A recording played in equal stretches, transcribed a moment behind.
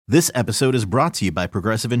This episode is brought to you by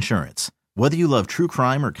Progressive Insurance. Whether you love true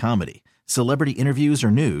crime or comedy, celebrity interviews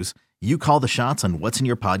or news, you call the shots on what's in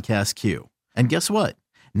your podcast queue. And guess what?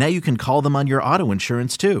 Now you can call them on your auto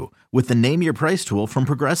insurance too with the Name Your Price tool from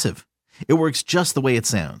Progressive. It works just the way it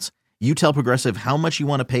sounds. You tell Progressive how much you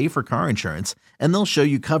want to pay for car insurance, and they'll show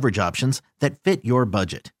you coverage options that fit your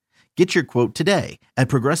budget. Get your quote today at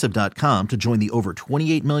Progressive.com to join the over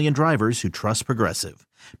 28 million drivers who trust Progressive.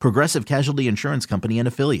 Progressive Casualty Insurance Company and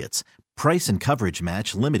Affiliates. Price and coverage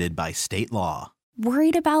match limited by state law.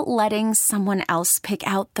 Worried about letting someone else pick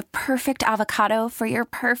out the perfect avocado for your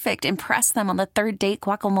perfect impress them on the third date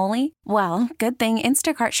guacamole? Well, good thing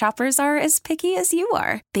Instacart shoppers are as picky as you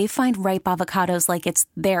are. They find ripe avocados like it's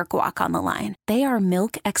their guac on the line. They are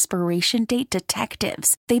milk expiration date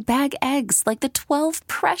detectives. They bag eggs like the 12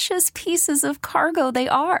 precious pieces of cargo they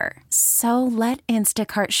are. So let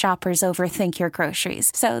Instacart shoppers overthink your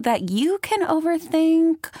groceries so that you can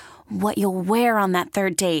overthink what you'll wear on that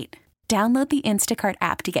third date. Download the Instacart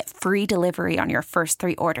app to get free delivery on your first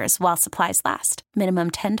 3 orders while supplies last.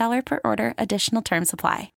 Minimum $10 per order. Additional terms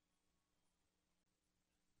apply.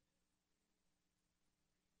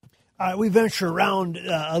 We venture around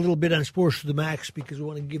a little bit on Sports to the Max because we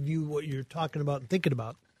want to give you what you're talking about and thinking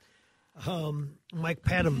about. Mike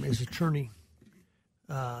Padham is attorney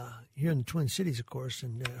here in the Twin Cities, of course,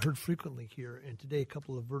 and heard frequently here. And today a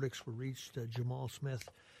couple of verdicts were reached. Jamal Smith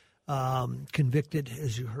convicted,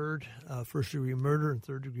 as you heard, first-degree murder and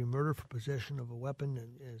third-degree murder for possession of a weapon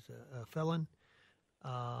as a felon.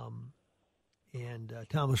 And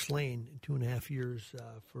Thomas Lane, 2.5 years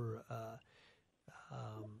for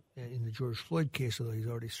in the George Floyd case, although he's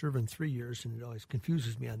already serving 3 years, and it always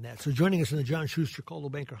confuses me on that. So joining us on the John Schuster Coldwell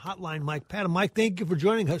Banker Hotline, Mike Padham. Mike, thank you for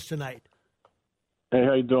joining us tonight. Hey,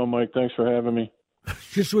 how you doing, Mike? Thanks for having me.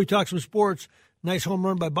 Just so we talk some sports, nice home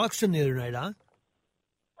run by Buxton the other night, huh?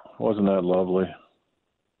 Wasn't that lovely?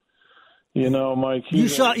 You know, Mike. You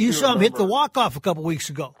saw him hit the walk-off a couple weeks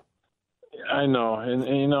ago. I know, and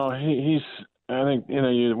you know he's. I think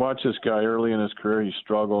you watch this guy early in his career. He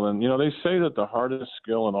struggled, and they say that the hardest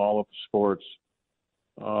skill in all of sports,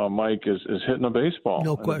 Mike, is hitting a baseball.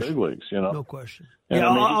 No in question. The big leagues, No question. And yeah,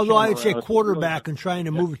 although I'd say quarterback and trying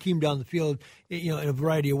to yeah. move a team down the field, in a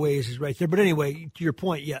variety of ways is right there. But anyway, to your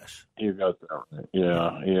point, yes. You got that right.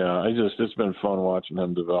 Yeah. It's been fun watching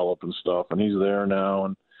him develop and stuff, and he's there now.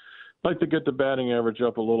 And I'd like to get the batting average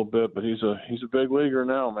up a little bit, but he's a big leaguer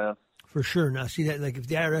now, man. For sure. Now, see that, like if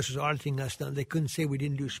the IRS was auditing us, they couldn't say we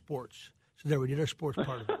didn't do sports. So there, we did our sports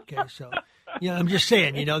part of it. Okay, so I'm just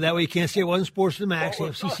saying, that way you can't say it wasn't Sports to the Max. The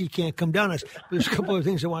FCC can't come down on us. But there's a couple of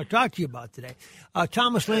things I want to talk to you about today.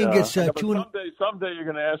 Thomas Lane gets Someday you're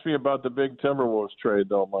going to ask me about the big Timberwolves trade,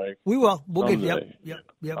 though, Mike. We will. We'll someday. Yep.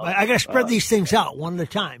 I got to spread these things out one at a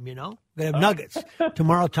time. We have nuggets.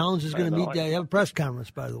 Tomorrow, Towns is going to meet. Have a press conference,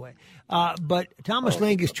 by the way. But Thomas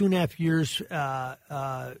Lane gets 2.5 years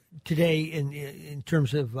today in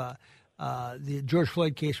terms of. The George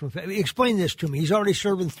Floyd case. Explain this to me. He's already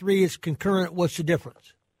serving 3. It's concurrent. What's the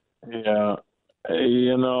difference? Yeah.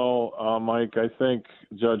 Mike, I think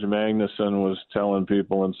Judge Magnuson was telling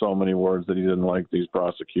people in so many words that he didn't like these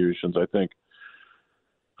prosecutions. I think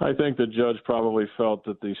the judge probably felt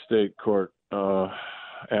that the state court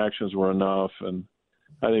actions were enough, and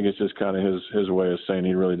I think it's just kind of his way of saying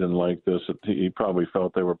he really didn't like this. He probably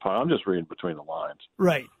felt they were. I'm just reading between the lines.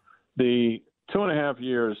 Right. The 2.5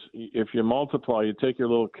 years, if you multiply, you take your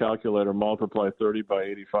little calculator, multiply 30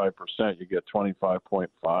 by 85%, you get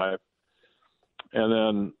 25.5. And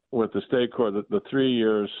then with the state court, the 3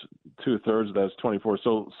 years, 2/3 of that's 24.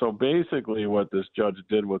 So basically what this judge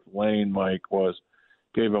did with Lane, Mike, was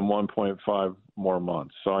gave him 1.5 more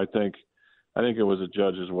months. So I think it was a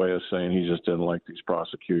judge's way of saying he just didn't like these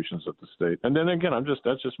prosecutions at the state. And then again,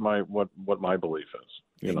 that's just what my belief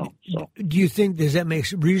is, So. Do you think, does that make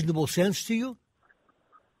reasonable sense to you?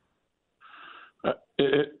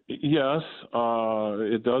 Yes,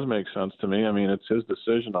 it does make sense to me. I mean, it's his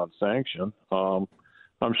decision on sanction.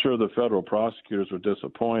 I'm sure the federal prosecutors were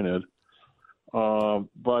disappointed.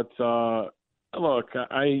 But look,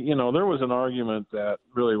 there was an argument that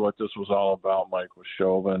really what this was all about, Mike, was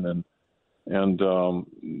Chauvin, and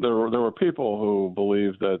there were people who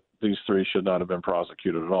believed that these 3 should not have been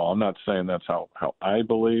prosecuted at all. I'm not saying that's how I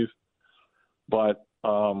believe, but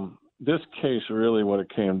this case, really what it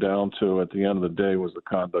came down to at the end of the day was the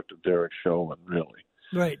conduct of Derek Chauvin, really.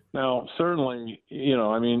 Right. Now, certainly,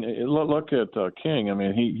 look at King. I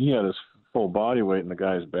mean, he had his full body weight in the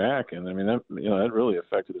guy's back, and I mean, that really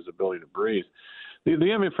affected his ability to breathe.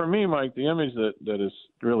 The image for me, Mike, the image that is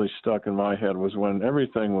really stuck in my head was when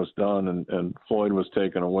everything was done and Floyd was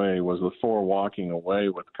taken away. Was the four walking away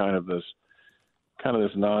with kind of this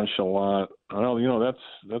nonchalant, oh,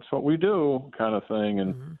 that's what we do kind of thing,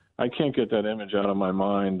 and I can't get that image out of my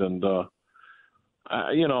mind. And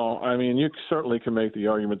you certainly can make the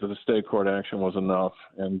argument that the state court action was enough,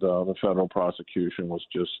 and the federal prosecution was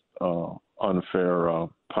just unfair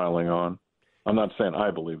piling on. I'm not saying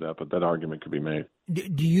I believe that, but that argument could be made.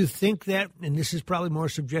 Do you think that, and this is probably more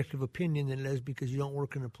subjective opinion than it is because you don't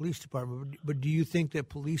work in the police department, but do you think that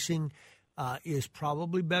policing is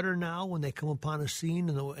probably better now when they come upon a scene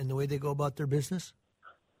and the way they go about their business?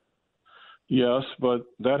 Yes, but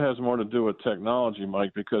that has more to do with technology,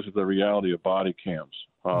 Mike, because of the reality of body cams.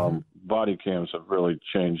 Body cams have really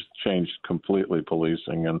changed completely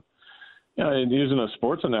policing. And using a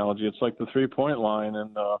sports analogy, it's like the 3-point line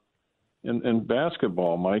in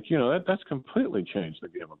basketball, Mike. That's completely changed the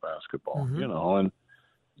game of basketball. And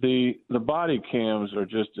the body cams are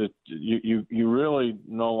just you really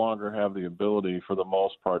no longer have the ability for the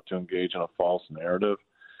most part to engage in a false narrative.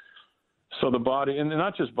 So the body, and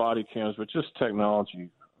not just body cams, but just technology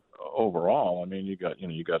overall. I mean, you got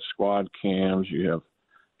squad cams, you have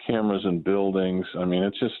cameras in buildings. I mean,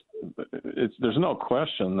 there's no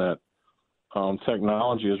question that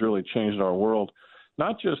technology has really changed our world.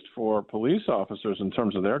 Not just for police officers in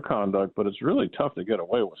terms of their conduct, but it's really tough to get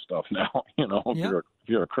away with stuff now, if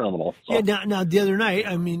you're a criminal. So. Yeah, now the other night,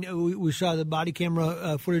 I mean, we saw the body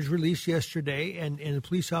camera footage released yesterday, and the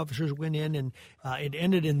police officers went in, and it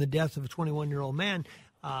ended in the death of a 21-year-old man,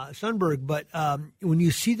 Sundberg. But when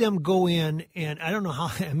you see them go in, and I don't know how,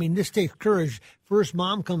 I mean, this takes courage. First,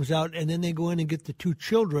 mom comes out, and then they go in and get the two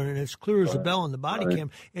children, and it's clear as a bell on the body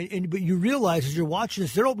cam. But you realize as you're watching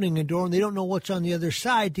this, they're opening a door, and they don't know what's on the other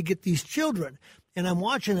side to get these children. And I'm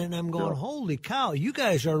watching it, and I'm going, holy cow, you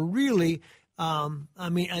guys are really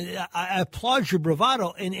I applaud your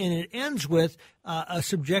bravado, and it ends with a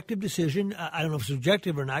subjective decision. I don't know if it's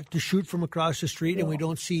subjective or not, to shoot from across the street, and we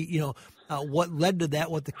don't see, what led to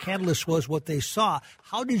that, what the catalyst was, what they saw.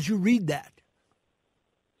 How did you read that?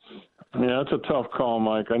 Yeah, it's a tough call,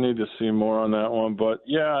 Mike. I need to see more on that one. But,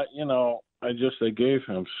 they gave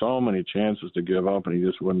him so many chances to give up, and he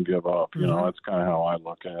just wouldn't give up. That's kind of how I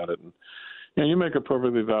look at it. And, you make a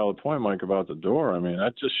perfectly valid point, Mike, about the door. I mean,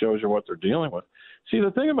 that just shows you what they're dealing with. See,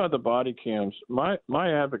 the thing about the body cams, my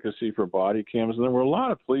advocacy for body cams, and there were a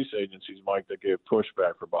lot of police agencies, Mike, that gave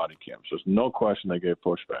pushback for body cams. There's no question they gave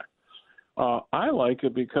pushback. I like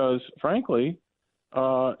it because, frankly,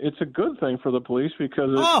 it's a good thing for the police because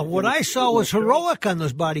what I saw was heroic on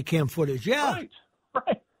those body cam footage. Yeah,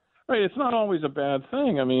 right. It's not always a bad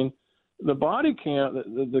thing. I mean, the body cam,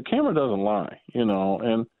 the camera doesn't lie,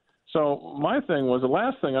 And so my thing was the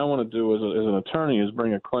last thing I want to do as an attorney is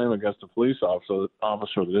bring a claim against a police officer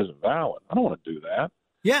that isn't valid. I don't want to do that.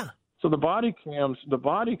 Yeah. So the body cams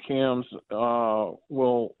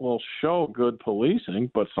will show good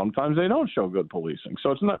policing, but sometimes they don't show good policing.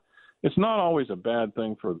 So it's not always a bad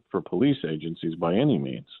thing for police agencies by any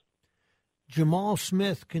means. Jamal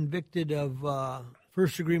Smith convicted of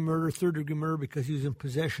first-degree murder, third-degree murder because he was in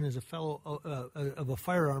possession as of a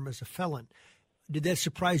firearm as a felon. Did that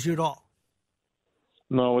surprise you at all?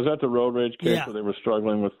 No, was that the road rage case where they were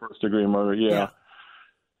struggling with first-degree murder? Yeah.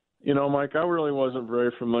 Mike, I really wasn't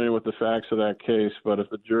very familiar with the facts of that case, but if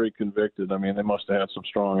the jury convicted, I mean, they must have had some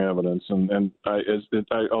strong evidence. And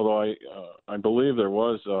although I believe there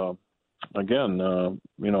was,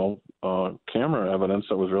 camera evidence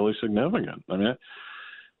that was really significant. I mean,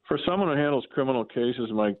 for someone who handles criminal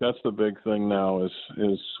cases, Mike, that's the big thing now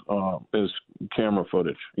is camera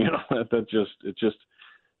footage.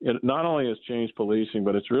 It not only has changed policing,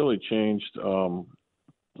 but it's really changed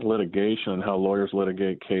litigation and how lawyers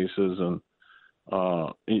litigate cases, and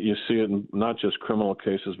you see it in not just criminal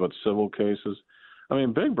cases but civil cases. I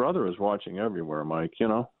mean, Big Brother is watching everywhere, Mike.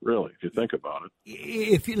 Really, if you think about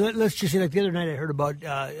it. Let's just say, like the other night, I heard about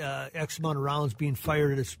X amount of rounds being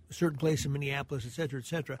fired at a certain place in Minneapolis, et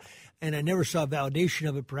cetera, and I never saw validation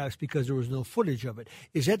of it, perhaps because there was no footage of it.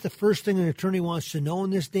 Is that the first thing an attorney wants to know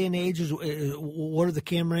in this day and age? Is what are the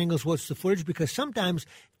camera angles? What's the footage? Because sometimes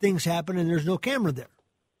things happen and there's no camera there.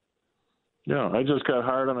 Yeah, I just got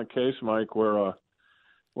hired on a case, Mike, where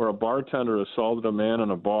a bartender assaulted a man in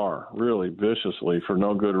a bar really viciously for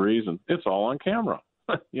no good reason. It's all on camera,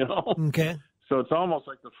 Okay. So it's almost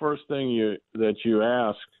like the first thing that you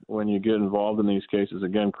ask when you get involved in these cases,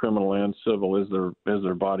 again, criminal and civil, is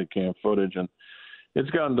there body cam footage? And it's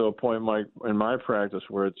gotten to a point, Mike, in my practice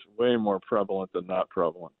where it's way more prevalent than not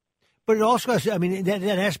prevalent. But it also has, that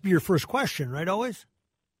has to be your first question, right, always?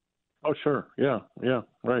 Oh, sure. Yeah,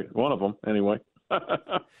 right. One of them, anyway.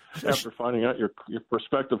 After finding out your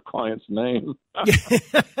prospective client's name.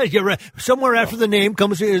 You're right. Somewhere after the name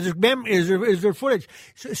comes, is there footage?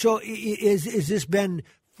 So is this been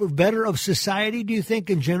for better of society, do you think,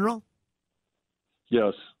 in general?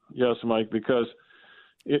 Yes, Mike, because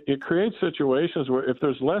it creates situations where if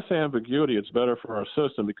there's less ambiguity, it's better for our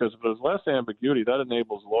system, because if there's less ambiguity, that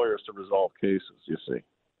enables lawyers to resolve cases, you see.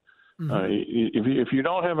 Mm-hmm. If you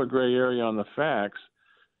don't have a gray area on the facts,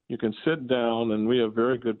 you can sit down, and we have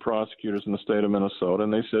very good prosecutors in the state of Minnesota,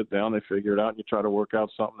 and they sit down, they figure it out, and you try to work out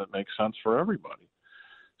something that makes sense for everybody.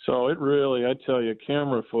 So it really, I tell you,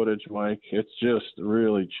 camera footage, Mike, it's just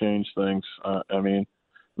really changed things. I mean,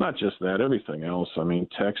 not just that, everything else. I mean,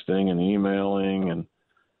 texting and emailing, and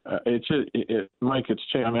Mike, it's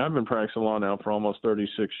changed. I mean, I've been practicing law now for almost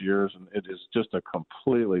 36 years, and it is just a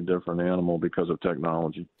completely different animal because of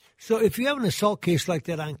technology. So if you have an assault case like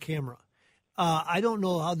that on camera, I don't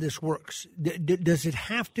know how this works. Does it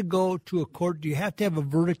have to go to a court? Do you have to have a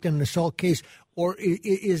verdict in an assault case, or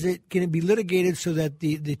can it be litigated so that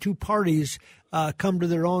the two parties come to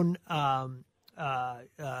their own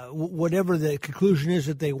whatever the conclusion is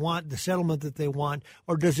that they want, the settlement that they want,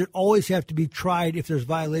 or does it always have to be tried if there's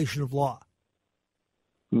violation of law?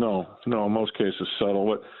 No, most cases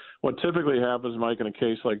settle. What typically happens, Mike, in a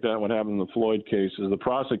case like that, what happened in the Floyd case, is the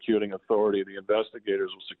prosecuting authority, the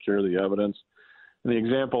investigators will secure the evidence. In the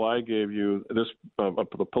example I gave you,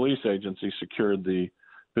 the police agency secured the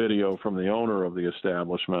video from the owner of the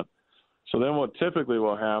establishment. So then what typically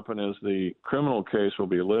will happen is the criminal case will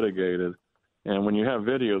be litigated, and when you have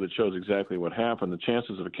video that shows exactly what happened, the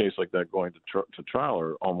chances of a case like that going to trial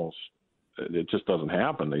are almost, it just doesn't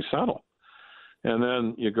happen. They settle. And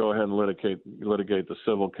then you go ahead and litigate the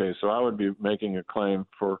civil case. So I would be making a claim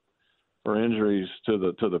for injuries to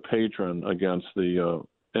the patron against the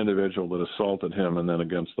individual that assaulted him, and then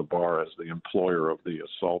against the bar as the employer of the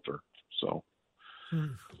assaulter. So,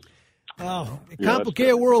 a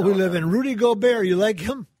complicated world we live in. Rudy Gobert, you like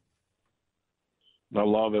him? I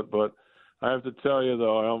love it, but I have to tell you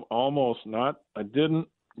though, I didn't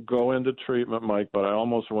go into treatment, Mike, but I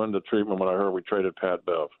almost went into treatment when I heard we traded Pat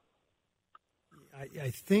Bev.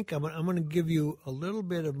 I think I'm going to give you a little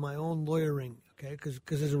bit of my own lawyering, okay?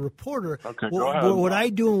 Because as a reporter, what I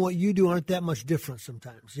do and what you do aren't that much different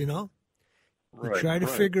sometimes, you know? Right, you try to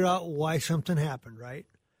figure out why something happened, right?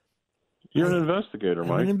 You're an investigator,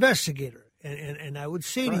 Mike. I'm an investigator. And I would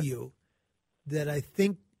say to you that I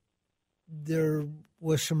think there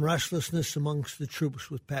was some restlessness amongst the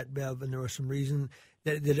troops with Pat Bev, and there was some reason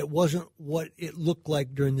that it wasn't what it looked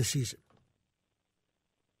like during the season.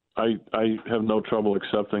 I have no trouble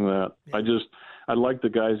accepting that. Yeah. I like the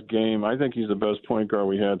guy's game. I think he's the best point guard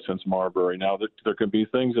we had since Marbury. Now there could be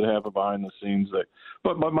things that happen behind the scenes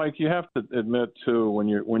but Mike, you have to admit too, when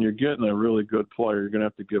you're getting a really good player, you're going to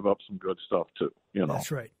have to give up some good stuff too. You know.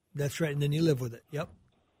 That's right, and then you live with it. Yep.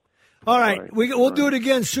 All right, we'll do it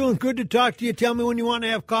again soon. Good to talk to you. Tell me when you want to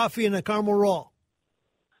have coffee and a caramel roll.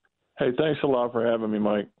 Hey, thanks a lot for having me,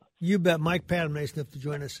 Mike. You bet. Mike Padam, nice enough to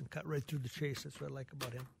join us and cut right through the chase. That's what I like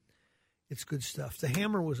about him. It's good stuff. The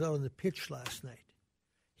Hammer was out on the pitch last night.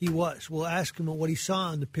 He was. We'll ask him what he saw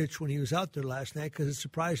on the pitch when he was out there last night, because it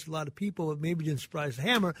surprised a lot of people, but maybe didn't surprise the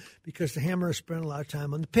Hammer, because the Hammer has spent a lot of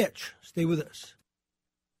time on the pitch. Stay with us.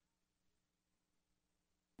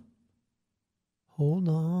 Hold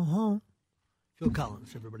on. Phil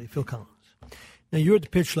Collins, everybody. Phil Collins. Now, you were at the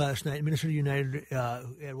pitch last night. Minnesota United had,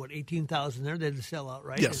 18,000 there? They had to sell out,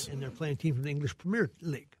 right? Yes. And they're playing a team from the English Premier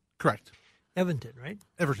League. Correct. Everton, right?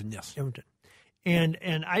 Everton, yes. Everton. And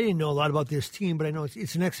I didn't know a lot about this team, but I know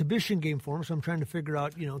it's an exhibition game for them, so I'm trying to figure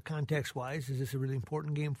out, context-wise, is this a really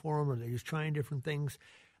important game for them, or are they just trying different things?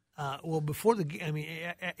 Before the game,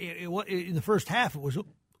 in the first half, it was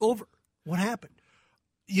over. What happened?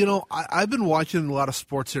 I've been watching a lot of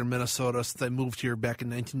sports here in Minnesota since I moved here back in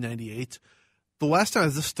 1998. The last time I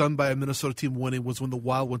was this stunned by a Minnesota team winning was when the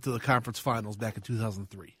Wild went to the conference finals back in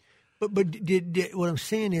 2003. But did what I'm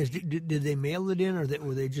saying is, did they mail it in, or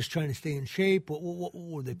were they just trying to stay in shape? What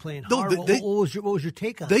were they playing hard? What was your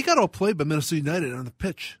take on it? They got outplayed by Minnesota United on the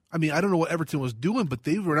pitch. I mean, I don't know what Everton was doing, but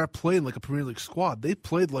they were not playing like a Premier League squad. They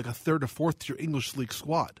played like a third or fourth tier English League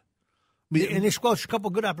squad. And they squelched a couple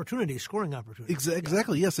of good opportunities, scoring opportunities.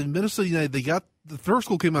 Exactly, yes. And Minnesota United, they got the first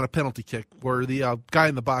goal came on a penalty kick where the guy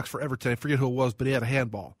in the box for Everton, I forget who it was, but he had a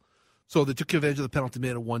handball. So they took advantage of the penalty,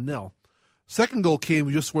 made it 1-0. Second goal came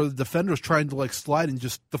just where the defender was trying to slide and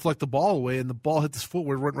just deflect the ball away, and the ball hit his foot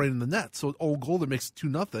where it went right in the net. So old goal that makes it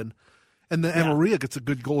 2-0. And then Amaria gets a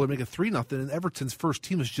good goal to make it 3-0, and Everton's first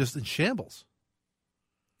team is just in shambles.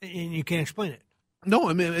 And you can't explain it. No,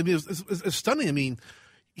 I mean it's stunning. I mean,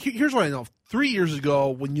 here's what I know. 3 years ago,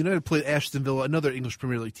 when United played Aston Villa, another English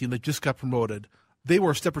Premier League team that just got promoted, they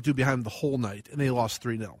were a step or two behind the whole night, and they lost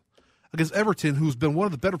 3-0. Against Everton, who's been one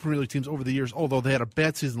of the better Premier League teams over the years, although they had a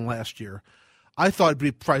bad season last year, I thought it'd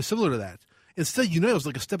be probably similar to that. Instead, United was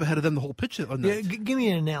like a step ahead of them the whole pitch. Yeah, give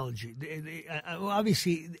me an analogy.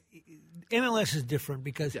 Obviously, MLS is different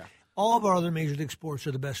because all of our other Major League sports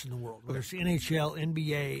are the best in the world, whether it's NHL,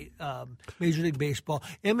 NBA, Major League Baseball.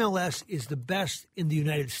 MLS is the best in the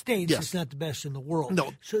United States. Yes. It's not the best in the world.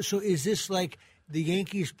 No. So is this like the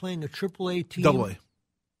Yankees playing a AAA team? AA.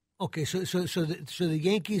 Okay, so the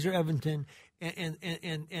Yankees are Everton,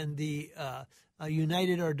 and the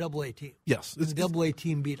United are a AA team. Yes. The AA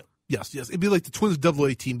team beat them. Yes. It'd be like the Twins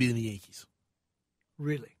AA team beating the Yankees.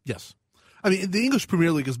 Really? Yes. I mean, the English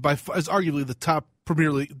Premier League is arguably the top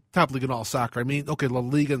league in all soccer. I mean, okay, La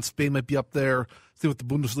Liga in Spain might be up there, same with the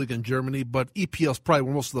Bundesliga in Germany, but EPL is probably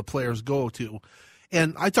where most of the players go to.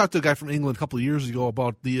 And I talked to a guy from England a couple of years ago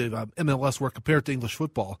about the MLS where compared to English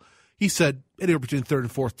football. He said anywhere between third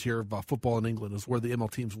and fourth tier of football in England is where the MLS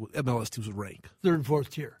teams would rank. Third and fourth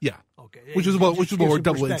tier. Yeah. Okay. Which is where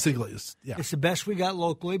double A and single is. Yeah. It's the best we got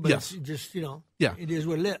locally, but Yes. it's just Yeah. it is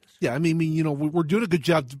what it is. Yeah, I mean, we're doing a good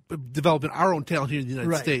job developing our own talent here in the United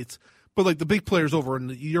Right. States. But like the big players over in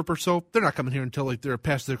Europe or so, they're not coming here until like they're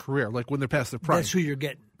past their career, like when they're past their prime. That's who you're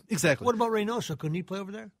getting. Exactly. What about Reynoso? Couldn't he play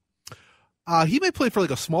over there? He may play for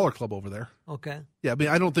like a smaller club over there. Okay. Yeah, I mean,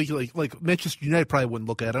 I don't think like Manchester United probably wouldn't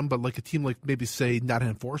look at him, but like a team like maybe say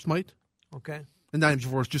Nottingham Forest might. Okay. And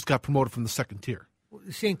Nottingham Forest just got promoted from the second tier. Well,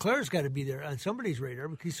 St. Clair's got to be there on somebody's radar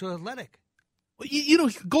because he's so athletic. Well,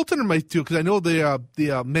 goaltender might too, because I know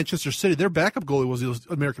the Manchester City, their backup goalie was an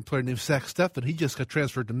American player named Zach Steffen. He just got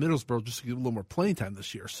transferred to Middlesbrough just to get a little more playing time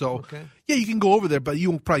this year. So, yeah, you can go over there, but you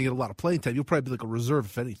won't probably get a lot of playing time. You'll probably be like a reserve,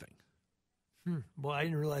 if anything. Well, I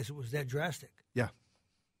didn't realize it was that drastic. Yeah.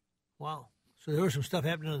 Wow. So there was some stuff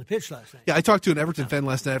happening on the pitch last night. Yeah, I talked to an Everton fan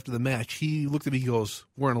last night after the match. He looked at me, he goes,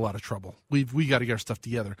 "We're in a lot of trouble. We got to get our stuff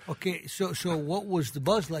together." Okay, so what was the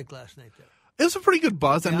buzz like last night there? It was a pretty good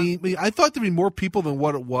buzz. Yeah. I mean, I thought there'd be more people than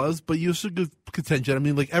what it was, but you was a good contingent. I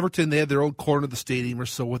mean, like Everton, they had their own corner of the stadium or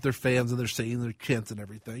so with their fans and their saying their chants and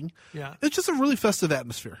everything. Yeah. It's just a really festive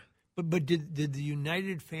atmosphere. But did the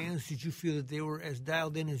United fans, did you feel that they were as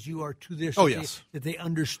dialed in as you are to this? Oh, yes. That they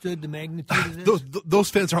understood the magnitude of this? Those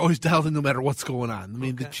fans are always dialed in no matter what's going on. I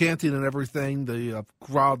mean, the chanting and everything, the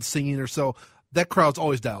crowd singing or so, that crowd's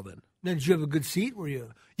always dialed in. Now, did you have a good seat? Were you?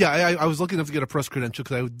 Yeah, I was lucky enough to get a press credential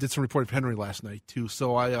because I did some reporting for Henry last night, too.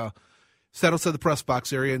 So I sat outside the press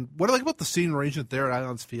box area. And what I like about the seating arrangement there at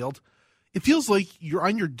Allianz Field, it feels like you're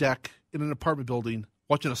on your deck in an apartment building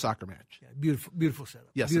watching a soccer match. Yeah, beautiful setup.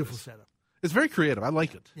 Yes, beautiful setup. It's very creative. I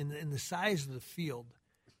like it. And the size of the field,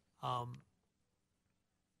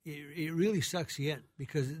 it really sucks you in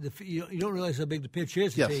because you don't realize how big the pitch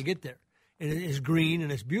is until you get there. And it is green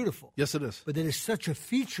and it's beautiful. Yes, it is. But it is such a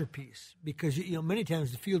feature piece because many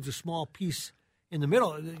times the field's a small piece in the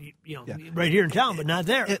middle, right here in town, but not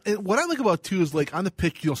there. And what I like about too is like on the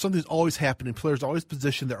pitch, something's always happening. Players are always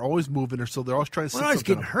positioned. They're always moving, or so they're always trying to. Well, always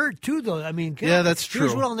getting hurt too, though. I mean, yeah, that's true.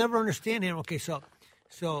 Here's what I'll never understand him. Okay, so.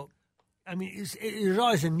 I mean, there's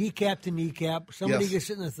always a kneecap to kneecap. Somebody gets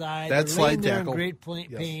hit in the thigh. That's they're laying slide there tackle. in great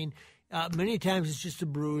pain. Many times it's just a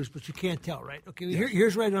bruise, but you can't tell, right? Okay,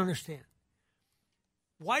 here's what I don't understand.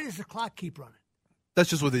 Why does the clock keep running? That's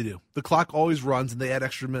just what they do. The clock always runs, and they add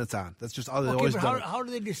extra minutes on. That's just how they always do it. How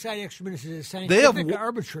do they decide extra minutes? Is it scientific or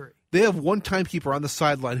arbitrary? They have one timekeeper on the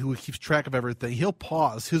sideline who keeps track of everything. He'll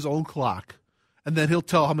pause his own clock, and then he'll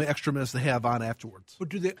tell how many extra minutes they have on afterwards. But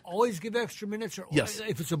do they always give extra minutes? Or yes.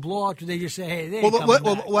 If it's a blowout, do they just say, hey, they ain't coming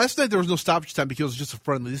back? Last night there was no stoppage time because it was just a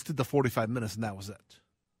friendly. They just did the 45 minutes, and that was it.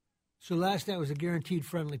 So last night was a guaranteed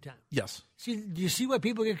friendly time? Yes. See, do you see why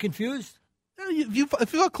people get confused?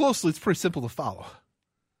 If you look closely, it's pretty simple to follow.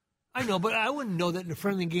 I know, but I wouldn't know that the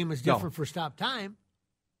friendly game is different for stop time.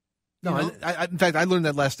 No, in fact, I learned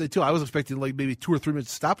that last day, too. I was expecting like maybe 2 or 3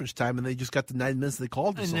 minutes stoppage time, and they just got the 9 minutes they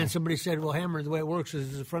called. And then somebody said, well, Hammer, the way it works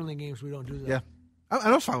is it's a friendly game, so we don't do that. Yeah.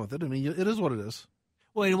 I was fine with it. I mean, it is what it is.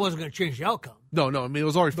 Well, it wasn't going to change the outcome. No. I mean, it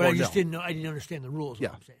was already 4-0. But I just didn't know. I didn't understand the rules, yeah.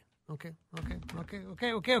 What I'm saying. Okay.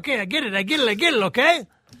 I get it, okay?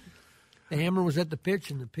 The Hammer was at the pitch,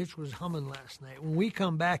 and the pitch was humming last night. When we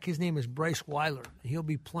come back, his name is Bryce Weiler. He'll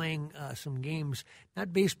be playing some games,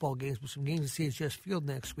 not baseball games, but some games at CHS Field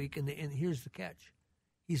next week. And here's the catch.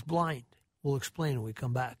 He's blind. We'll explain when we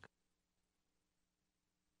come back.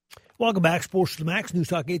 Welcome back, Sports to the Max, News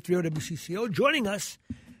Talk 830 WCCO. Joining us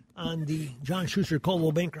on the John Schuster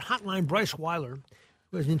Coldwell Banker Hotline, Bryce Weiler,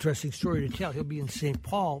 Who has an interesting story to tell. He'll be in St.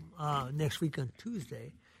 Paul next week on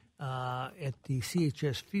Tuesday at the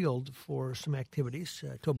CHS Field for some activities.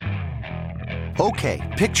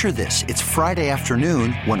 Okay, picture this. It's Friday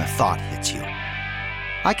afternoon when a thought hits you.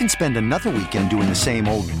 I can spend another weekend doing the same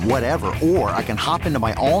old whatever, or I can hop into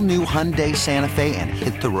my all-new Hyundai Santa Fe and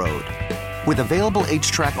hit the road. With available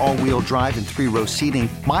H-Track all-wheel drive and 3-row seating,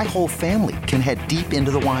 my whole family can head deep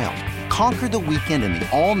into the wild. Conquer the weekend in the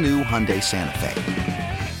all-new Hyundai Santa Fe.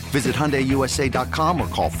 Visit HyundaiUSA.com or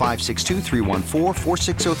call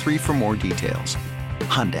 562-314-4603 for more details.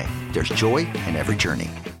 Hyundai, there's joy in every journey.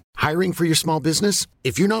 Hiring for your small business?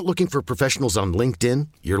 If you're not looking for professionals on LinkedIn,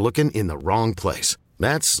 you're looking in the wrong place.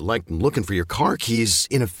 That's like looking for your car keys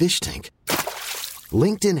in a fish tank.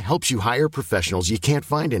 LinkedIn helps you hire professionals you can't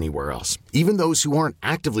find anywhere else, even those who aren't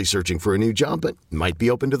actively searching for a new job but might be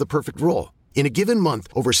open to the perfect role. In a given month,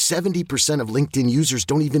 over 70% of LinkedIn users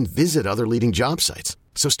don't even visit other leading job sites.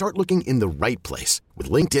 So start looking in the right place. With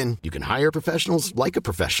LinkedIn, you can hire professionals like a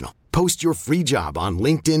professional. Post your free job on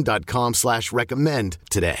linkedin.com/recommend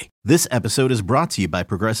today. This episode is brought to you by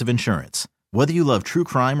Progressive Insurance. Whether you love true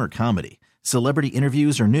crime or comedy, celebrity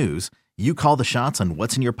interviews or news, you call the shots on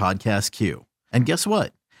what's in your podcast queue. And guess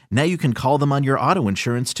what? Now you can call them on your auto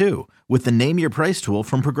insurance too with the Name Your Price tool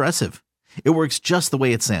from Progressive. It works just the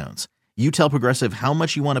way it sounds. You tell Progressive how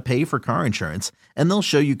much you want to pay for car insurance, and they'll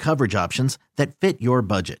show you coverage options that fit your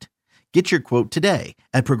budget. Get your quote today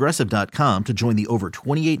at Progressive.com to join the over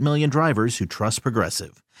 28 million drivers who trust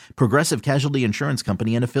Progressive. Progressive Casualty Insurance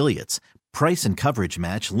Company and Affiliates. Price and coverage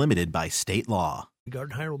match limited by state law.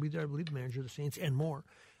 Gardenhire will be there, I believe, the manager of the Saints, and more.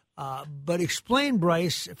 But explain,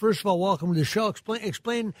 Bryce, first of all, welcome to the show.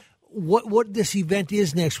 Explain what this event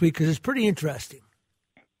is next week, because it's pretty interesting.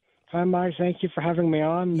 Hi, Mike. Thank you for having me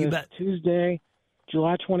on. You this bet. Tuesday,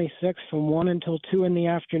 July 26th from 1 until 2 in the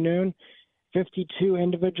afternoon. 52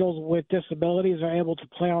 individuals with disabilities are able to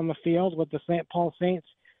play on the field with the St. Paul Saints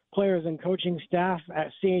players and coaching staff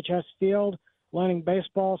at CHS Field, learning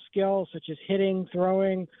baseball skills such as hitting,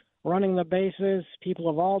 throwing, running the bases, people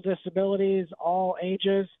of all disabilities, all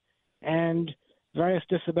ages, and various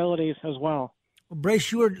disabilities as well.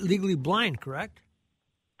 Bryce, you are legally blind, correct?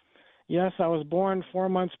 Yes, I was born 4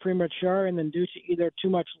 months premature, and then due to either too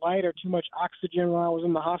much light or too much oxygen while I was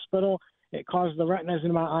in the hospital, it caused the retinas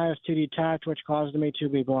in my eyes to detach, which caused me to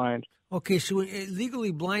be blind. Okay, so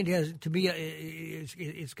legally blind has to be,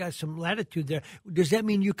 it's got some latitude there. Does that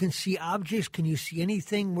mean you can see objects? Can you see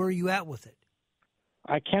anything? Where are you at with it?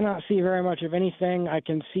 I cannot see very much of anything. I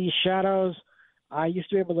can see shadows. I used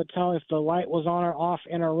to be able to tell if the light was on or off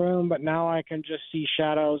in a room, but now I can just see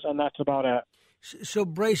shadows, and that's about it. So,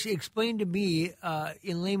 Bryce, explain to me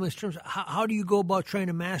in layman's terms, how do you go about trying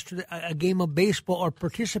to master a game of baseball or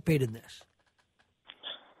participate in this?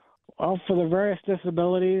 Well, for the various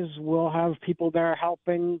disabilities, we'll have people there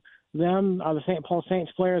helping them. The St. Paul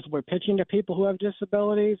Saints players, we're pitching to people who have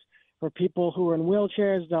disabilities. For people who are in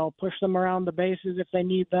wheelchairs, they'll push them around the bases if they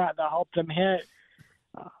need that. They'll help them hit.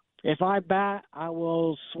 If I bat, I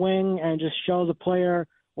will swing and just show the player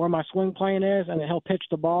where my swing plane is, and then he'll pitch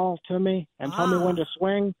the ball to me and tell me when to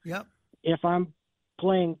swing. Yep. If I'm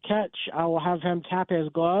playing catch, I will have him tap his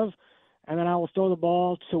glove, and then I will throw the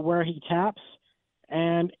ball to where he taps.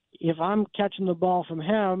 And if I'm catching the ball from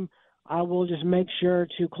him, I will just make sure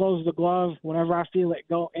to close the glove whenever I feel it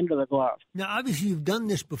go into the glove. Now, obviously, you've done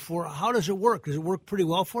this before. How does it work? Does it work pretty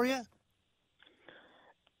well for you?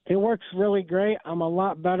 It works really great. I'm a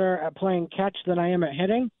lot better at playing catch than I am at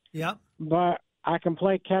hitting. Yep. But I can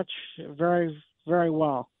play catch very, very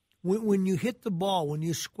well. When you hit the ball, when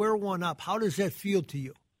you square one up, how does that feel to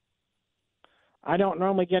you? I don't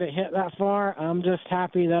normally get it hit that far. I'm just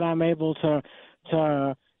happy that I'm able to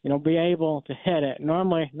be able to hit it.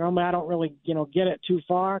 Normally I don't really, get it too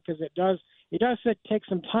far because it does take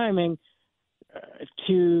some timing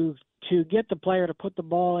to get the player to put the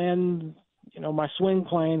ball in, my swing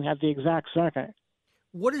plane at the exact second.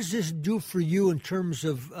 What does this do for you in terms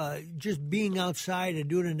of just being outside and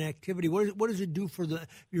doing an activity? What does it do for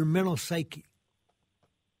your mental psyche?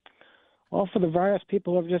 Well, for the various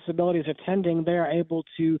people with disabilities attending, they are able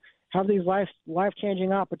to have these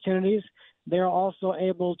life-changing opportunities. They are also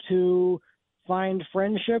able to find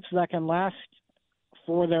friendships that can last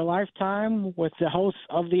for their lifetime with the hosts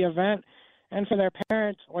of the event. And for their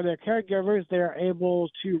parents or their caregivers, they are able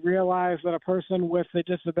to realize that a person with a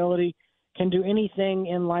disability can do anything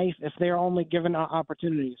in life if they are only given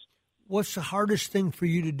opportunities. What's the hardest thing for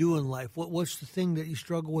you to do in life? What's the thing that you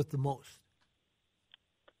struggle with the most?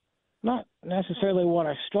 Not necessarily what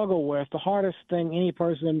I struggle with. The hardest thing any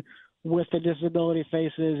person with a disability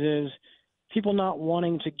faces is people not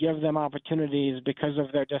wanting to give them opportunities because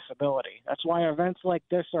of their disability. That's why events like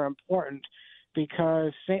this are important,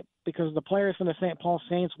 because the players from the St. Paul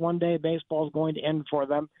Saints, one day baseball is going to end for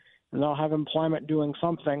them, and they'll have employment doing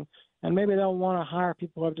something. And maybe they'll want to hire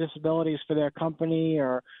people who have disabilities for their company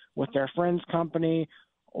or with their friend's company,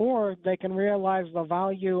 or they can realize the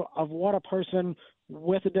value of what a person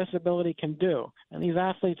with a disability can do. And these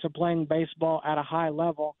athletes are playing baseball at a high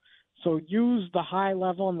level. So use the high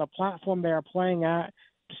level and the platform they are playing at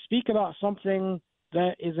to speak about something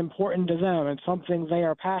that is important to them and something they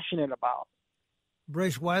are passionate about.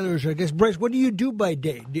 Bryce Weiler is our guest. Bryce, what do you do by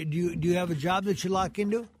day? Do you have a job that you lock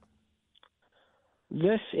into?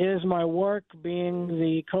 This is my work, being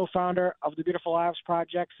the co-founder of the Beautiful Lives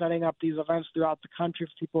Project, setting up these events throughout the country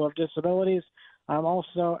for people with disabilities. I'm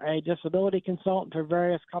also a disability consultant for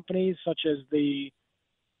various companies such as the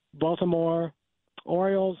Baltimore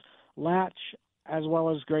Orioles, Latch, as well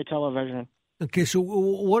as Gray Television. Okay, so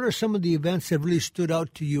what are some of the events that really stood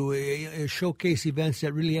out to you, showcase events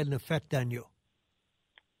that really had an effect on you?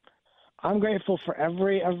 I'm grateful for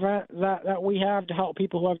every event that we have to help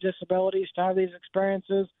people who have disabilities to have these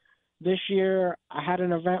experiences. This year, I had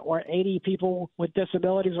an event where 80 people with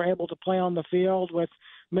disabilities were able to play on the field with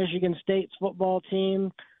Michigan State's football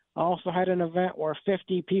team. I also had an event where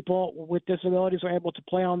 50 people with disabilities were able to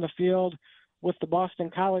play on the field with the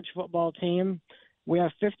Boston College football team. We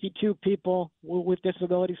have 52 people with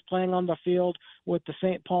disabilities playing on the field with the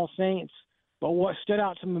St. Paul Saints. But what stood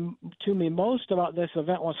out to me most about this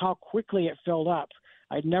event was how quickly it filled up.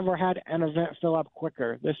 I'd never had an event fill up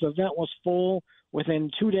quicker. This event was full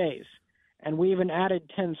within 2 days, and we even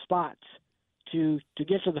added 10 spots to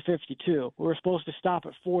get to the 52. We were supposed to stop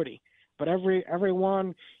at 40, but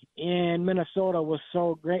everyone in Minnesota was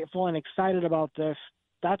so grateful and excited about this.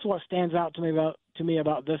 That's what stands out to me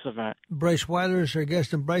about this event. Bryce Weiler is our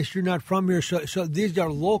guest, and Bryce, you're not from here, so these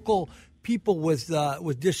are local people with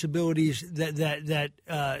disabilities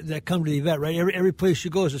that come to the event, right? Every place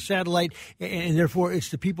you go is a satellite, and therefore it's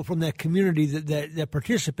the people from that community that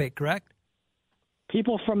participate, correct?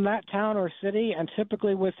 People from that town or city, and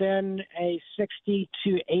typically within a 60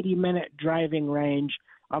 to 80-minute driving range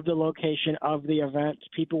of the location of the event.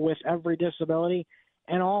 People with every disability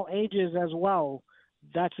and all ages as well.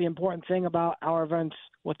 That's the important thing about our events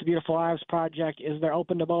with the Beautiful Lives Project, is they're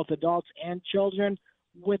open to both adults and children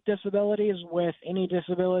with disabilities, with any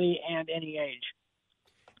disability and any age.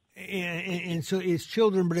 And so it's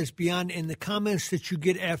children, but it's beyond. And the comments that you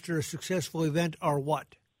get after a successful event are what?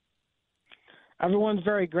 Everyone's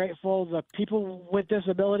very grateful. The people with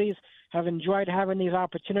disabilities have enjoyed having these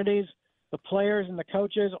opportunities. The players and the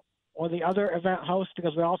coaches or the other event hosts,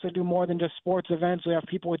 because we also do more than just sports events. We have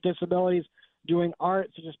people with disabilities doing art,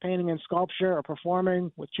 such as painting and sculpture, or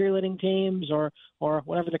performing with cheerleading teams, or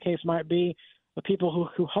whatever the case might be. The people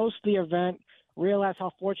who host the event realize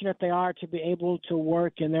how fortunate they are to be able to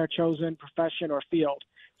work in their chosen profession or field.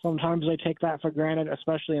 Sometimes they take that for granted,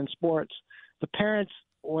 especially in sports. The parents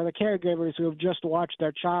or the caregivers who have just watched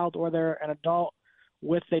their child or they're an adult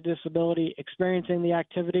with a disability experiencing the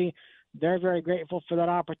activity, they're very grateful for that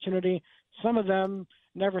opportunity. Some of them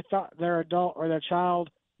never thought their adult or their child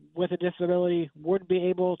with a disability would be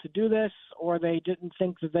able to do this, or they didn't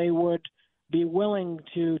think that they would be willing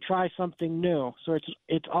to try something new. So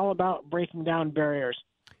it's all about breaking down barriers.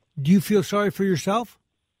 Do you feel sorry for yourself?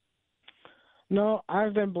 No,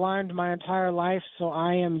 I've been blind my entire life, so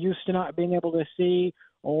I am used to not being able to see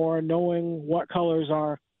or knowing what colors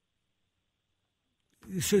are.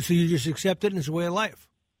 So you just accept it and it's a way of life?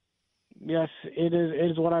 Yes, it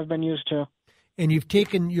is what I've been used to. And you've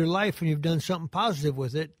taken your life and you've done something positive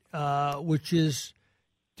with it, which is,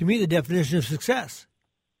 to me, the definition of success.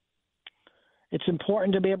 It's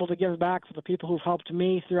important to be able to give back to the people who've helped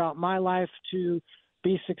me throughout my life to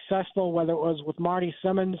be successful, whether it was with Marty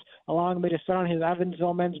Simmons allowing me to sit on his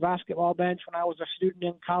Evansville men's basketball bench when I was a student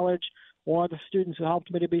in college, or the students who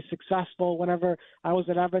helped me to be successful whenever I was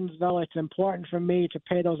at Evansville. It's important for me to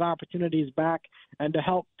pay those opportunities back and to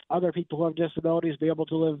help other people who have disabilities be able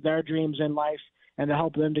to live their dreams in life and to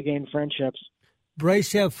help them to gain friendships.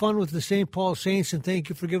 Bryce, have fun with the St. Paul Saints, and thank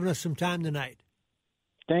you for giving us some time tonight.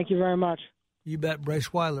 Thank you very much. You bet.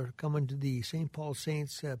 Bryce Weiler coming to the St. Paul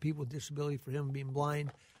Saints, people with disability, for him being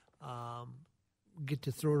blind. Get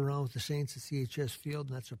to throw it around with the Saints at CHS Field,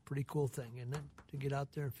 and that's a pretty cool thing, isn't it? To get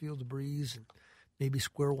out there and feel the breeze and maybe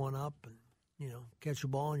square one up and, catch a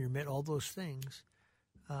ball in your mitt, all those things.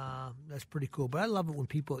 That's pretty cool. But I love it when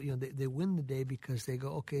people, they win the day because they go,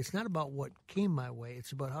 okay, it's not about what came my way.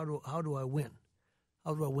 It's about how do I win?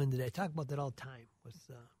 How do I win today? I talk about that all the time with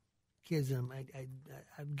kids. And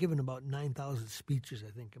I've given about 9,000 speeches,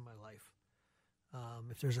 I think, in my life.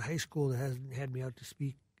 If there's a high school that hasn't had me out to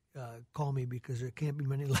speak, call me, because there can't be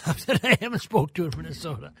many left that I haven't spoke to in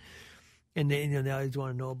Minnesota. And they always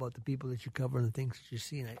want to know about the people that you cover and the things that you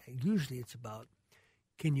see. And usually it's about,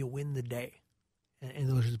 can you win the day? And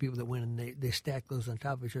those are the people that win, and they stack those on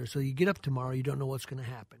top of each other. So you get up tomorrow, you don't know what's going to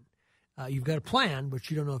happen. You've got a plan,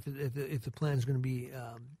 but you don't know if the plan is going to be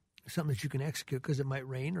something that you can execute, because it might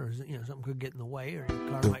rain, or something could get in the way, or your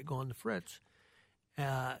car might go on the fritz.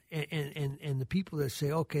 And the people that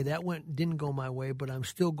say, okay, that didn't go my way, but I'm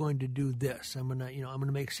still going to do this. I'm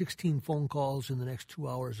gonna make 16 phone calls in the next 2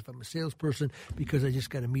 hours if I'm a salesperson, because I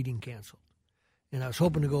just got a meeting canceled. And I was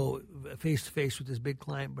hoping to go face-to-face with this big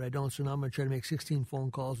client, but I don't, so now I'm going to try to make 16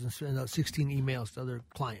 phone calls and send out 16 emails to other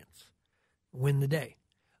clients. Win the day.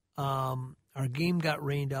 Our game got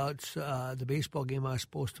rained out, the baseball game I was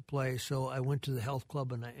supposed to play, so I went to the health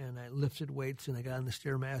club and I lifted weights, and I got on the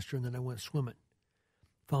Stairmaster, and then I went swimming.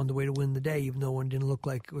 Found a way to win the day, even though one didn't look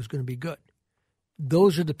like it was going to be good.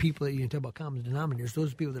 Those are the people that you can talk about common denominators. Those are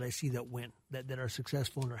the people that I see that win, that are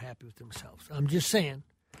successful and are happy with themselves. I'm just saying.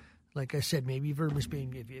 Like I said, maybe you've heard me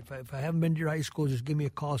speaking. If I haven't been to your high school, just give me a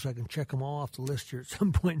call so I can check them all off the list here at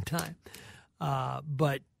some point in time.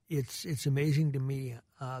 But it's amazing to me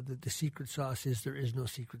that the secret sauce is there is no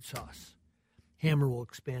secret sauce. Hammer will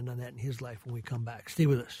expand on that in his life when we come back. Stay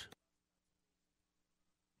with us.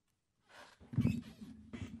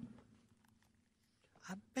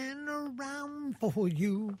 I've been around for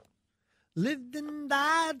you, lived and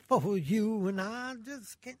died for you, and I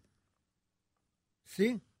just can't.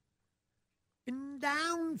 See? Been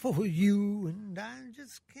down for you, and I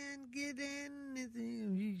just can't get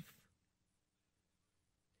anything.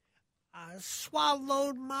 I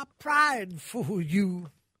swallowed my pride for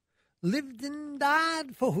you, lived and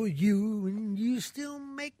died for you, and you still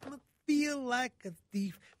make me feel like a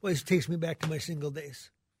thief. Well, this takes me back to my single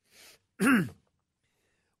days.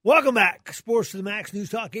 Welcome back. Sports to the Max, News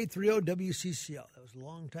Talk 830 WCCL. That was a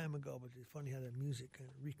long time ago, but it's funny how that music kind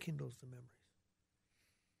of rekindles the memories.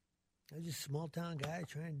 I was just a small-town guy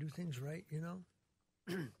trying to do things right,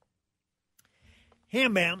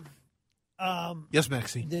 Ham Bam. Yes,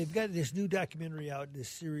 Maxie. They've got this new documentary out, this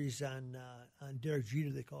series on Derek Jeter.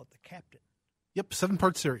 They call it The Captain. Yep,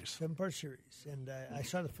 7-part series. 7-part series. And I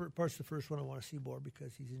saw the parts of the first one. I want to see more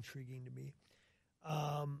because he's intriguing to me.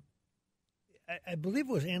 I believe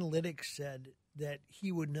it was Analytics said that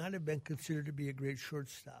he would not have been considered to be a great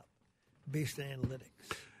shortstop based on analytics.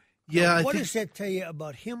 Yeah, what does that tell you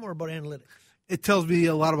about him or about analytics? It tells me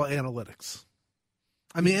a lot about analytics.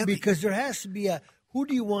 I mean, because there has to be a who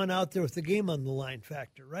do you want out there with the game on the line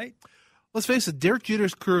factor, right? Let's face it, Derek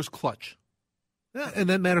Jeter's career is clutch. Yeah. And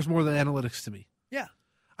that matters more than analytics to me. Yeah.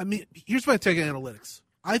 I mean, here's my take on analytics.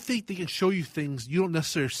 I think they can show you things you don't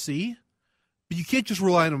necessarily see, but you can't just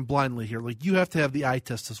rely on them blindly here. Like, you have to have the eye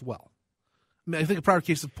test as well. I mean, I think a prior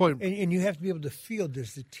case of point. And you have to be able to feel,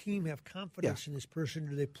 does the team have confidence in this person?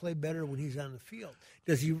 Do they play better when he's on the field?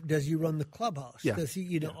 Does he run the clubhouse? Yeah. Does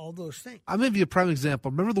he, all those things? I'll give you a prime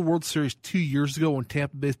example. Remember the World Series 2 years ago when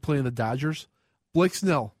Tampa Bay was playing the Dodgers? Blake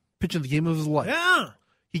Snell pitching the game of his life. Yeah.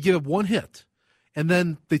 He gave up one hit. And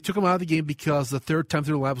then they took him out of the game because the third time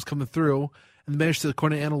through the lineup was coming through, and the manager said,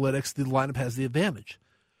 according to analytics, the lineup has the advantage.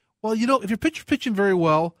 Well, if your pitcher's pitching very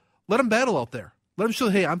well, let him battle out there. Let him show,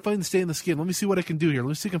 hey, I'm fighting to stay in this game. Let me see what I can do here. Let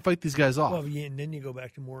me see if I can fight these guys off. Well, yeah, and then you go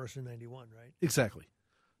back to Morris in 91, right? Exactly.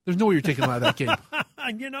 There's no way you're taking him out of that game.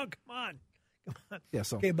 Come on. Yeah,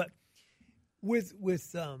 so. Okay, but with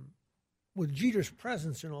Jeter's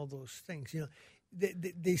presence and all those things,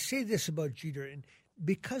 they say this about Jeter, and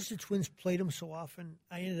because the Twins played him so often,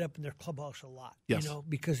 I ended up in their clubhouse a lot. Yes.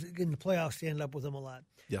 Because in the playoffs, they ended up with them a lot.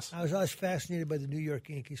 Yes. I was always fascinated by the New York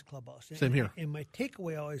Yankees clubhouse. Same here. And my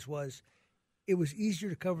takeaway always was it was easier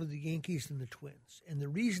to cover the Yankees than the Twins. And the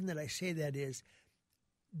reason that I say that is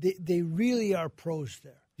they really are pros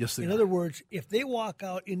there. Yes, they are. In other words, if they walk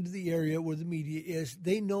out into the area where the media is,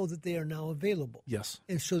 they know that they are now available. Yes.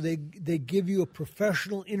 And so they give you a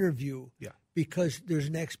professional interview because there's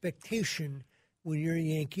an expectation when you're a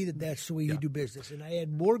Yankee that's the way you do business. And I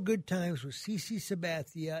had more good times with CeCe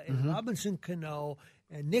Sabathia and Robinson Cano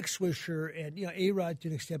and Nick Swisher and A-Rod to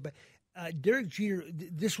an extent. But Derek Jeter,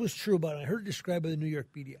 this was true about him. I heard it described by the New York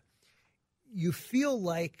media. You feel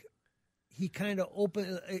like he kind of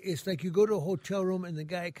it's like you go to a hotel room and the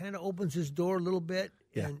guy kind of opens his door a little bit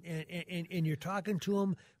and you're talking to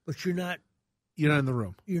him, but you're not in the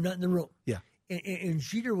room. You're not in the room. Yeah. And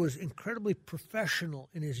Jeter was incredibly professional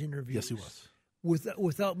in his interviews. Yes, he was.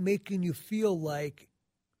 Without making you feel like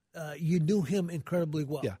you knew him incredibly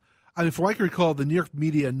well. Yeah. I mean, from what I can recall, the New York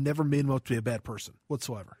media never made him out to be a bad person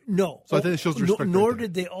whatsoever. No. So I think it shows respect. Nor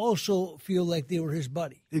did they also feel like they were his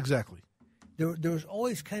buddy. Exactly. There was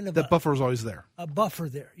always kind of that buffer was always there. A buffer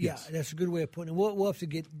there. Yeah, yes. That's a good way of putting it. We'll have to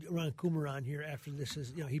get Ron Coomer on here after this.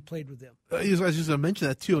 He played with them. I was just going to mention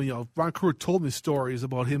that too. Ron Coomer told me stories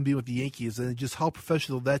about him being with the Yankees and just how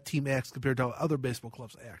professional that team acts compared to how other baseball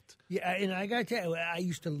clubs act. Yeah, and I got to tell you, I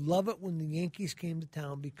used to love it when the Yankees came to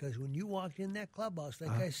town because when you walked in that clubhouse,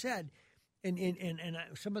 like I said, and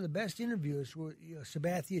some of the best interviews were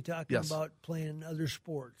Sabathia talking about playing other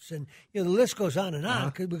sports, and the list goes on and on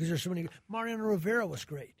because there's so many. Mariano Rivera was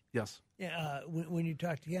great. Yes. When you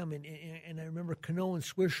talk to him, and I remember Cano and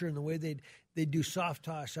Swisher and the way they'd do soft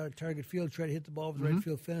toss out of target field, try to hit the ball with the right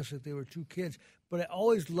field fence like they were two kids. But I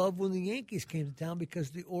always loved when the Yankees came to town because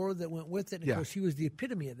the aura that went with it. And of course, he was the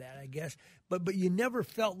epitome of that, I guess. But you never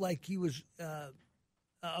felt like he was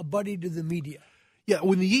a buddy to the media. Yeah,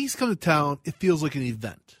 when the Yankees come to town, it feels like an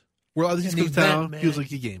event. Where other teams come to town, it feels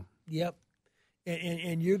like a game. Yep.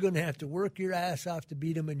 And you're going to have to work your ass off to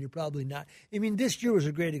beat them, and you're probably not. I mean, this year was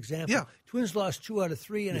a great example. Yeah. Twins lost 2 out of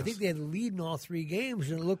 3, and I think they had the lead in all 3 games,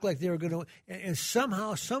 and it looked like they were going to. And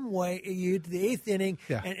somehow, some way, you get to the 8th inning,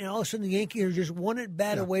 and all of a sudden the Yankees are just 1 at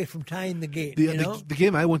bat away from tying the game. The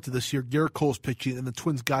game I went to this year, Garrett Cole's pitching, and the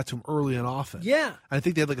Twins got to him early and often. Yeah. I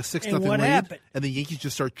think they had like a 6-0 lead. What happened? And the Yankees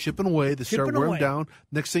just start chipping away. They start wearing down.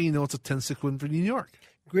 Next thing you know, it's a 10-6 win for New York.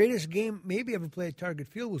 Greatest game maybe ever played at Target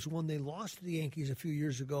Field was when they lost to the Yankees a few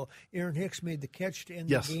years ago. Aaron Hicks made the catch to end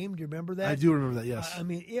the game. Do you remember that? I do remember that, yes. I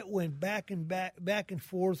mean, it went back and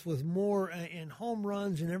forth with more and home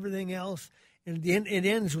runs and everything else. And it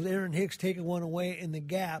ends with Aaron Hicks taking one away in the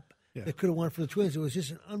gap that could have won for the Twins. It was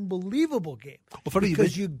just an unbelievable game. Well, funny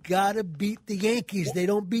because you got to beat the Yankees. They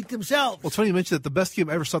don't beat themselves. Well, it's funny you mentioned that. The best game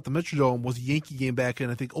I ever saw at the Metrodome was a Yankee game back in,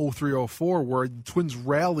 I think, 03-04, where the Twins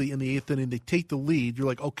rally in the 8th inning. They take the lead. You're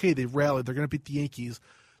like, okay, they rallied. They're going to beat the Yankees.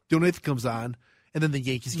 Dale Nathan comes on, and then the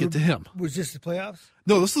Yankees get to him. Was this the playoffs?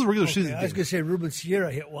 No, this is a regular season game. I was going to say Ruben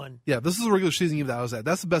Sierra hit one. Yeah, this is a regular season game that I was at.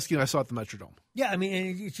 That's the best game I saw at the Metrodome. Yeah, I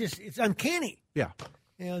mean, it's uncanny. Yeah.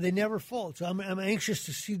 They never fold. So I'm anxious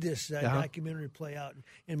to see this documentary play out.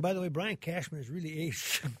 And by the way, Brian Cashman has really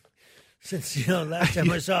aged since last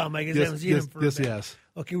time I saw him. I guess I haven't seen him for a bit. Yes.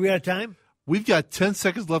 Okay, we out of time? We've got 10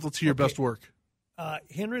 seconds left. Let's see your best work.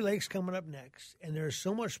 Henry Lake's coming up next, and there's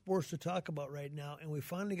so much sports to talk about right now, and we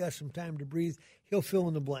finally got some time to breathe. He'll fill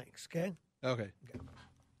in the blanks, okay? Okay.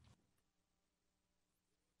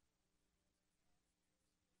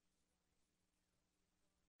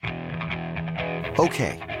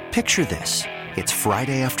 Okay, picture this. It's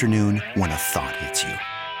Friday afternoon when a thought hits you.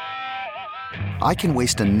 I can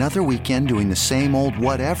waste another weekend doing the same old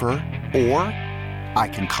whatever, or I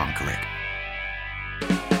can conquer it.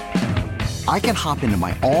 I can hop into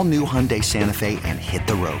my all-new Hyundai Santa Fe and hit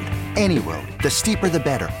the road. Any road. The steeper, the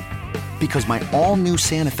better. Because my all-new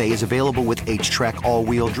Santa Fe is available with H-Track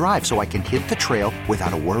all-wheel drive, so I can hit the trail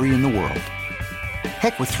without a worry in the world.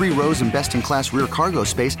 Heck, with 3 rows and best-in-class rear cargo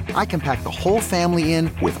space, I can pack the whole family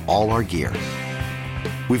in with all our gear.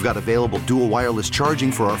 We've got available dual wireless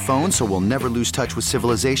charging for our phones, so we'll never lose touch with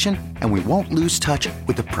civilization, and we won't lose touch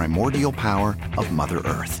with the primordial power of Mother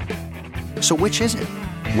Earth. So which is it?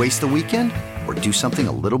 Waste the weekend or do something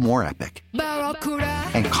a little more epic?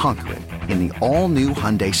 And conquer it in the all-new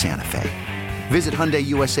Hyundai Santa Fe. Visit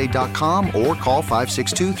HyundaiUSA.com or call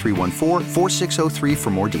 562-314-4603 for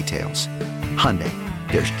more details. Hyundai,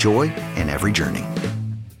 there's joy in every journey.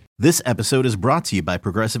 This episode is brought to you by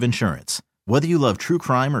Progressive Insurance. Whether you love true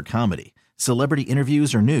crime or comedy, celebrity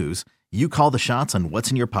interviews or news, you call the shots on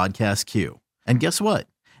what's in your podcast queue. And guess what?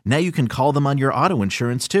 Now you can call them on your auto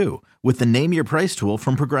insurance too with the Name Your Price tool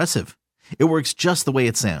from Progressive. It works just the way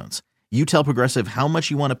it sounds. You tell Progressive how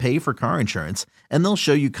much you want to pay for car insurance, and they'll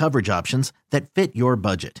show you coverage options that fit your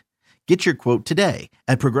budget. Get your quote today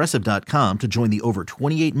at Progressive.com to join the over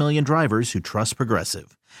 28 million drivers who trust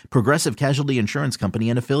Progressive. Progressive Casualty Insurance Company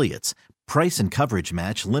and Affiliates. Price and coverage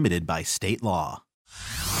match limited by state law.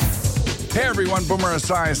 Hey everyone, Boomer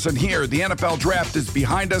Esiason here. The NFL Draft is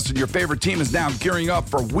behind us and your favorite team is now gearing up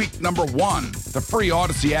for week number 1. The free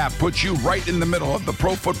Odyssey app puts you right in the middle of the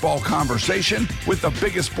pro football conversation with the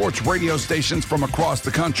biggest sports radio stations from across the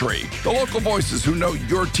country. The local voices who know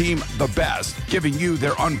your team the best, giving you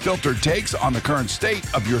their unfiltered takes on the current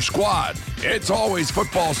state of your squad. It's always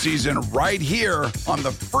football season right here on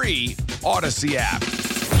the free Odyssey app.